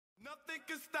Nothing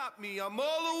can stop me. I'm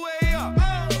all the way up.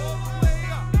 All the way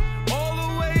up. All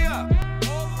the way up.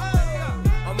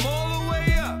 I'm all the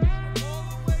way up.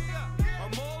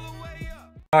 I'm all the way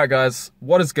up. Alright guys,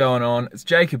 what is going on? It's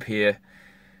Jacob here.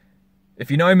 If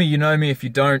you know me, you know me. If you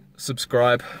don't,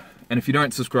 subscribe. And if you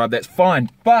don't subscribe, that's fine.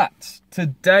 But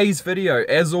today's video,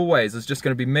 as always, is just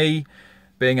going to be me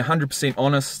being 100%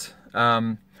 honest.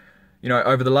 You know,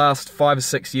 over the last 5 or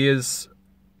 6 years,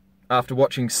 after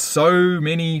watching so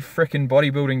many frickin'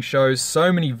 bodybuilding shows,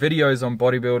 so many videos on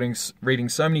bodybuilding, reading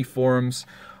so many forums,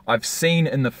 I've seen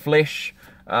in the flesh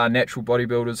natural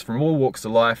bodybuilders from all walks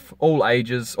of life, all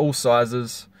ages, all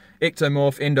sizes,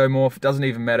 ectomorph, endomorph, doesn't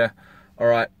even matter.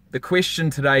 Alright, the question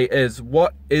today is,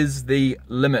 what is the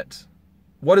limit?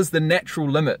 What is the natural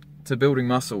limit to building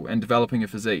muscle and developing a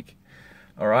physique?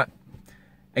 Alright,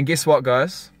 and guess what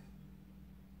guys?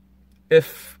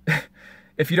 If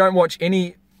you don't watch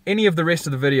any of the rest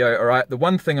of the video, alright, the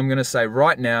one thing I'm going to say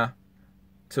right now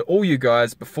to all you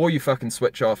guys before you fucking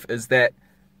switch off is that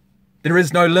there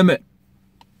is no limit.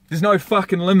 There's no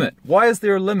fucking limit. Why is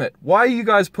there a limit? Why are you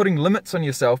guys putting limits on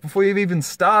yourself before you've even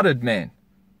started, man?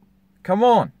 Come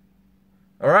on.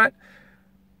 Alright?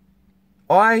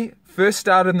 I first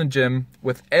started in the gym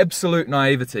with absolute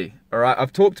naivety. Alright?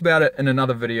 I've talked about it in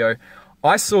another video.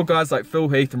 I saw guys like Phil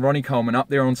Heath and Ronnie Coleman up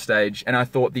there on stage, and I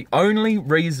thought the only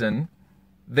reason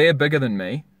they're bigger than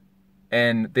me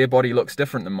and their body looks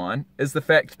different than mine is the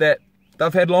fact that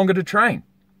they've had longer to train.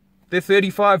 They're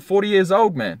 35, 40 years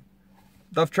old, man.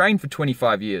 They've trained for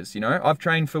 25 years, you know. I've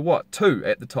trained for what, 2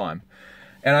 at the time.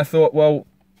 And I thought, well,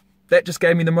 that just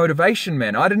gave me the motivation,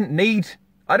 man. I didn't need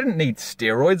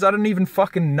steroids. I didn't even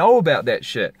fucking know about that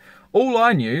shit. All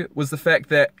I knew was the fact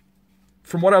that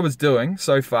from what I was doing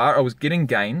so far, I was getting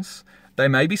gains. They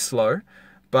may be slow,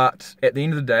 but at the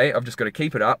end of the day, I've just got to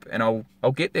keep it up and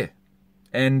I'll get there.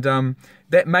 And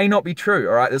that may not be true,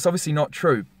 all right? That's obviously not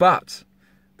true, but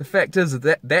the fact is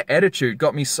that attitude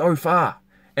got me so far.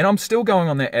 And I'm still going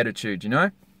on that attitude, you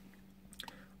know?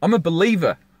 I'm a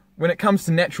believer. When it comes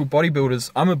to natural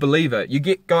bodybuilders, I'm a believer. You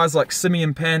get guys like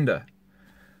Simeon Panda,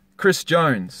 Chris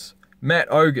Jones, Matt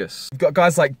Ogus. You've got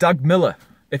guys like Doug Miller.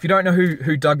 If you don't know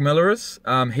who Doug Miller is,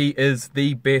 he is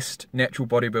the best natural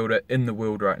bodybuilder in the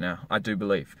world right now, I do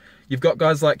believe. You've got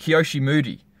guys like Kiyoshi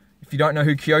Moody. If you don't know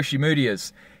who Kiyoshi Moody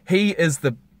is, he is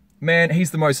the man,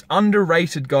 he's the most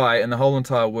underrated guy in the whole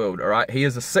entire world, alright? He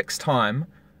is a 6-time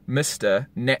Mr.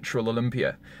 Natural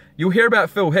Olympia. You'll hear about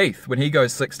Phil Heath when he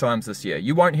goes 6 times this year.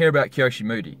 You won't hear about Kiyoshi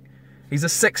Moody. He's a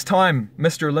 6-time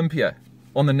Mr. Olympia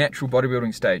on the natural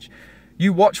bodybuilding stage.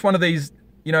 You watch one of these,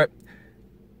 you know,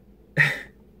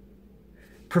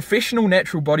 professional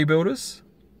natural bodybuilders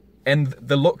and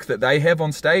the look that they have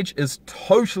on stage is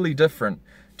totally different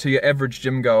to your average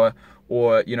gym goer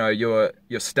or, you know, your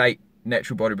state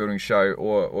natural bodybuilding show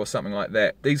or something like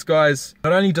that. These guys,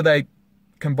 not only do they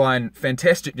combine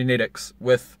fantastic genetics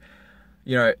with,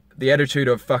 you know, the attitude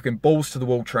of fucking balls to the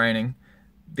wall training,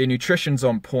 their nutrition's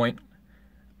on point,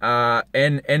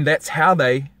 and that's how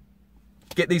they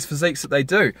get these physiques that they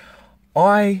do.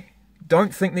 I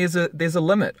don't think there's a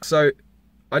limit. So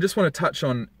I just want to touch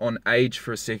on age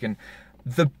for a second.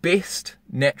 The best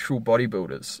natural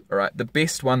bodybuilders, all right, the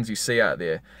best ones you see out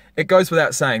there, it goes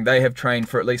without saying they have trained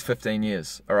for at least 15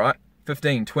 years, all right?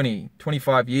 15, 20,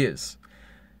 25 years.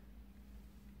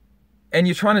 And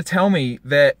you're trying to tell me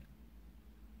that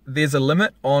there's a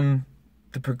limit on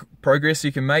the progress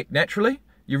you can make naturally?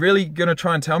 You're really going to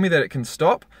try and tell me that it can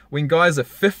stop when guys are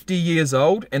 50 years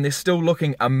old and they're still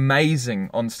looking amazing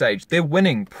on stage? They're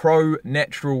winning pro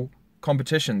natural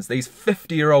competitions, these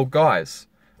 50-year-old guys.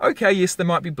 Okay, yes, they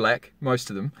might be black,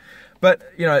 most of them, but,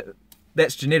 you know,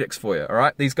 that's genetics for you, all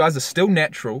right? These guys are still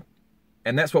natural,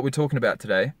 and that's what we're talking about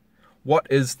today. What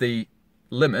is the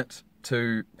limit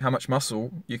to how much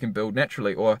muscle you can build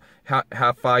naturally, or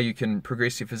how far you can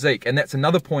progress your physique? And that's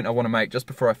another point I want to make, just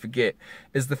before I forget,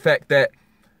 is the fact that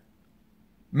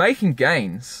making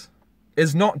gains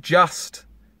is not just,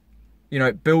 you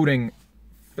know, building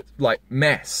like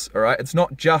mass, all right? It's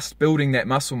not just building that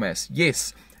muscle mass.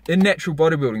 Yes, in natural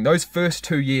bodybuilding, those first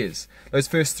 2 years, those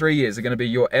first 3 years are going to be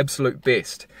your absolute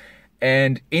best.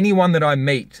 And anyone that I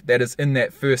meet that is in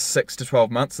that first 6 to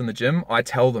 12 months in the gym, I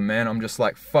tell them, man, I'm just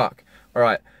like, fuck, all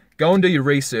right, go and do your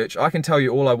research. I can tell you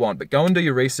all I want, but go and do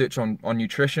your research on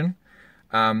nutrition.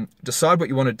 Decide what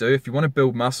you want to do. If you want to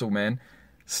build muscle, man,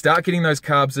 start getting those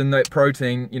carbs in, that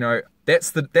protein, you know.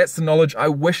 That's the knowledge I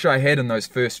wish I had in those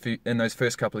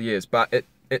first couple of years, but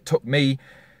it took me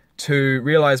to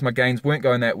realize my gains weren't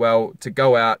going that well to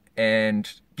go out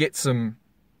and get some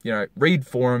you know, read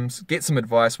forums, get some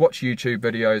advice, watch YouTube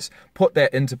videos, put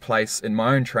that into place in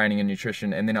my own training and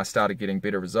nutrition, and then I started getting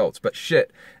better results. But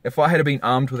shit, if I had been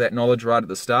armed with that knowledge right at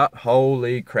the start,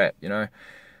 holy crap, you know.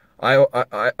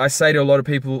 I say to a lot of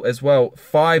people as well,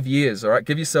 5 years, all right?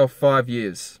 Give yourself 5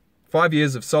 years. 5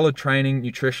 years of solid training,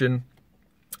 nutrition,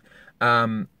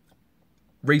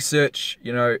 research,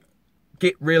 you know,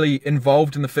 get really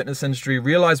involved in the fitness industry,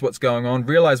 realize what's going on,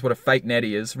 realize what a fake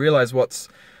natty is, realize what's,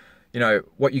 you know,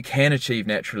 what you can achieve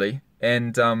naturally.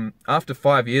 And after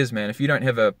 5 years, man, if you don't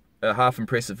have a half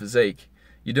impressive physique,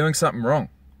 you're doing something wrong,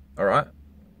 all right?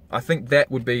 I think that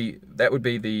would be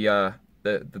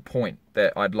the point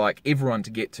that I'd like everyone to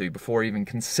get to before even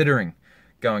considering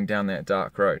going down that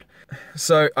dark road.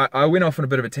 So I went off on a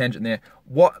bit of a tangent there.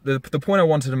 What the point I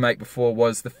wanted to make before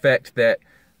was the fact that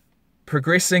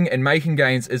progressing and making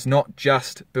gains is not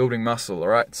just building muscle, all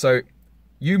right? So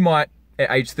you might, at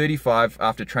age 35,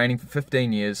 after training for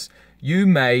 15 years, you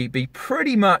may be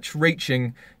pretty much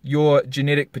reaching your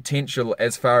genetic potential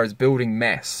as far as building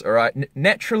mass, all right?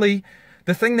 Naturally,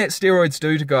 the thing that steroids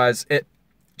do to guys, it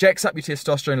jacks up your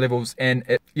testosterone levels, and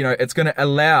it's going to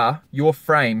allow your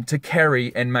frame to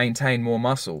carry and maintain more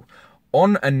muscle.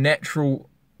 On a natural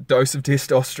dose of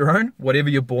testosterone, whatever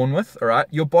you're born with, all right,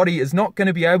 your body is not going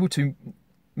to be able to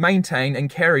maintain and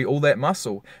carry all that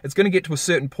muscle. It's going to get to a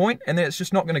certain point, and then it's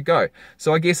just not going to go.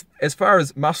 So I guess as far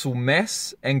as muscle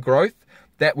mass and growth,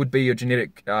 that would be your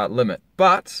genetic limit.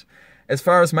 But as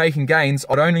far as making gains,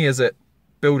 not only is it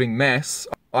building mass,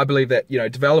 I believe that, you know,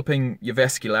 developing your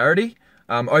vascularity,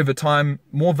 over time,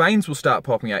 more veins will start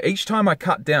popping out. Each time I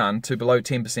cut down to below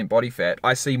 10% body fat,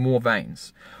 I see more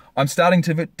veins. I'm starting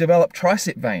to develop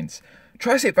tricep veins.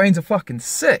 Tricep veins are fucking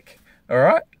sick, all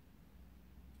right?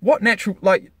 What natural,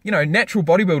 like, you know, natural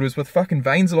bodybuilders with fucking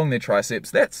veins along their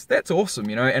triceps, that's awesome,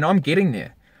 you know, and I'm getting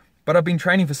there. But I've been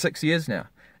training for 6 years now.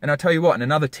 And I tell you what, in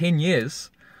another 10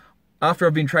 years, after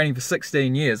I've been training for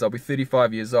 16 years, I'll be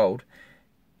 35 years old,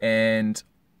 and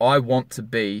I want to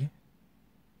be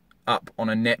up on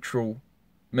a natural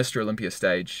Mr. Olympia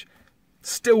stage,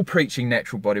 still preaching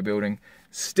natural bodybuilding,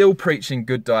 still preaching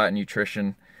good diet and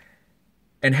nutrition,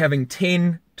 and having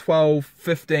 10, 12,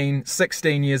 15,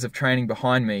 16 years of training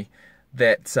behind me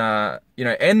that, you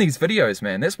know, and these videos,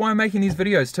 man. That's why I'm making these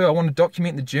videos too. I want to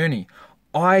document the journey.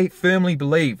 I firmly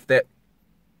believe that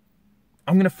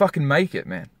I'm going to fucking make it,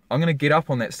 man. I'm going to get up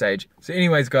on that stage. So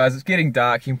anyways, guys, it's getting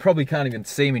dark. You probably can't even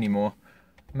see me anymore.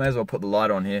 May as well put the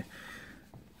light on here.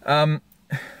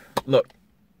 Look,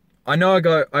 I know I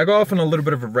go off on a little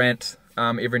bit of a rant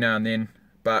every now and then,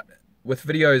 but with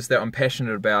videos that I'm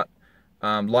passionate about,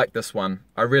 like this one,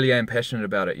 I really am passionate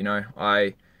about it, you know.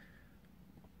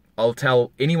 I'll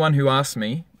tell anyone who asks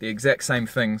me the exact same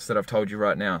things that I've told you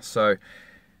right now. So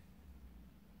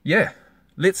yeah,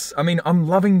 I'm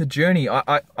loving the journey.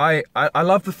 I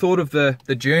love the thought of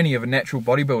the journey of a natural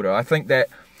bodybuilder. I think that,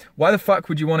 why the fuck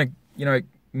would you want to, you know,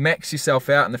 max yourself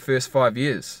out in the first 5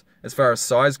 years as far as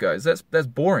size goes? That's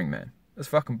boring, man. That's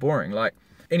fucking boring. Like,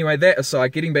 anyway, that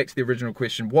aside, getting back to the original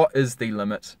question, what is the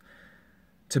limit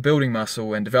to building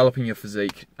muscle and developing your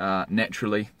physique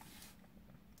naturally?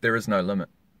 There is no limit.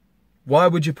 Why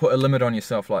would you put a limit on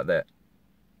yourself like that?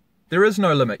 There is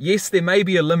no limit. Yes, there may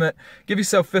be a limit. Give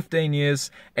yourself 15 years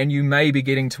and you may be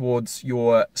getting towards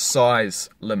your size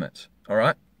limit, all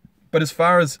right? But as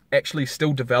far as actually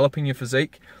still developing your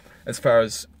physique, as far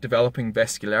as developing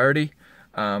vascularity,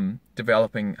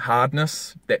 developing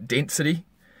hardness, that density,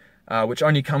 which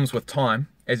only comes with time,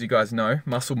 as you guys know,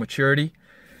 muscle maturity.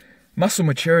 Muscle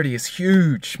maturity is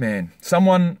huge, man.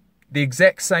 Someone the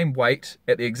exact same weight,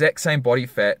 at the exact same body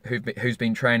fat, who's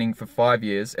been training for 5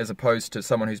 years, as opposed to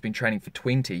someone who's been training for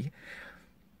 20,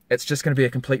 it's just going to be a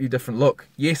completely different look.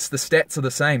 Yes, the stats are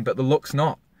the same, but the look's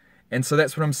not. And so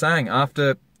that's what I'm saying.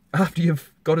 After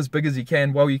you've got as big as you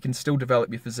can, well, you can still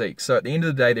develop your physique. So at the end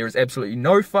of the day, there is absolutely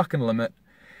no fucking limit.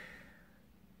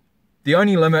 The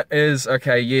only limit is,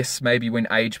 okay, yes, maybe when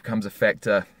age becomes a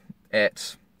factor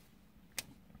at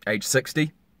age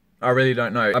 60. I really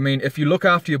don't know. I mean, if you look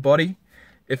after your body,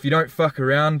 if you don't fuck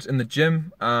around in the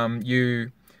gym,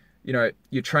 you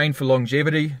train for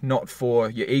longevity, not for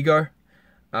your ego.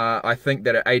 I think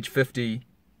that at age 50,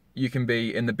 you can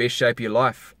be in the best shape of your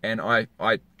life. And I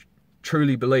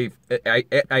truly believe at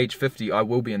age 50, I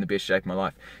will be in the best shape of my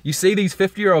life. You see these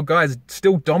 50-year-old guys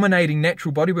still dominating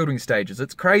natural bodybuilding stages.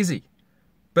 It's crazy.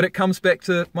 But it comes back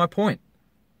to my point.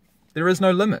 There is no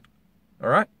limit. All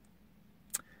right?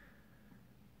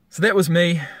 So that was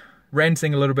me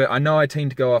ranting a little bit. I know I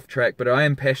tend to go off track, but I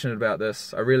am passionate about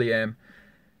this. I really am.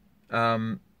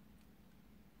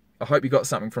 I hope you got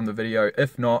something from the video.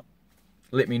 If not,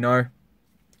 let me know.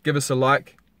 Give us a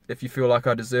like. if you feel like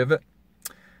I deserve it.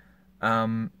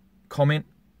 Comment,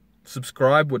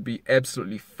 subscribe would be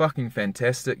absolutely fucking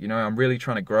fantastic. You know, I'm really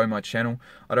trying to grow my channel.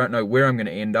 I don't know where I'm going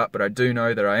to end up, but I do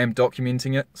know that I am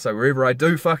documenting it. So wherever I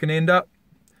do fucking end up,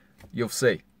 you'll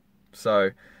see.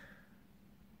 So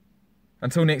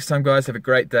until next time, guys, have a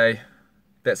great day.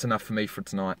 That's enough for me for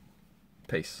tonight.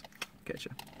 Peace. Catch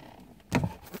ya.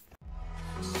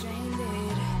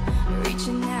 Stranded,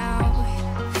 reaching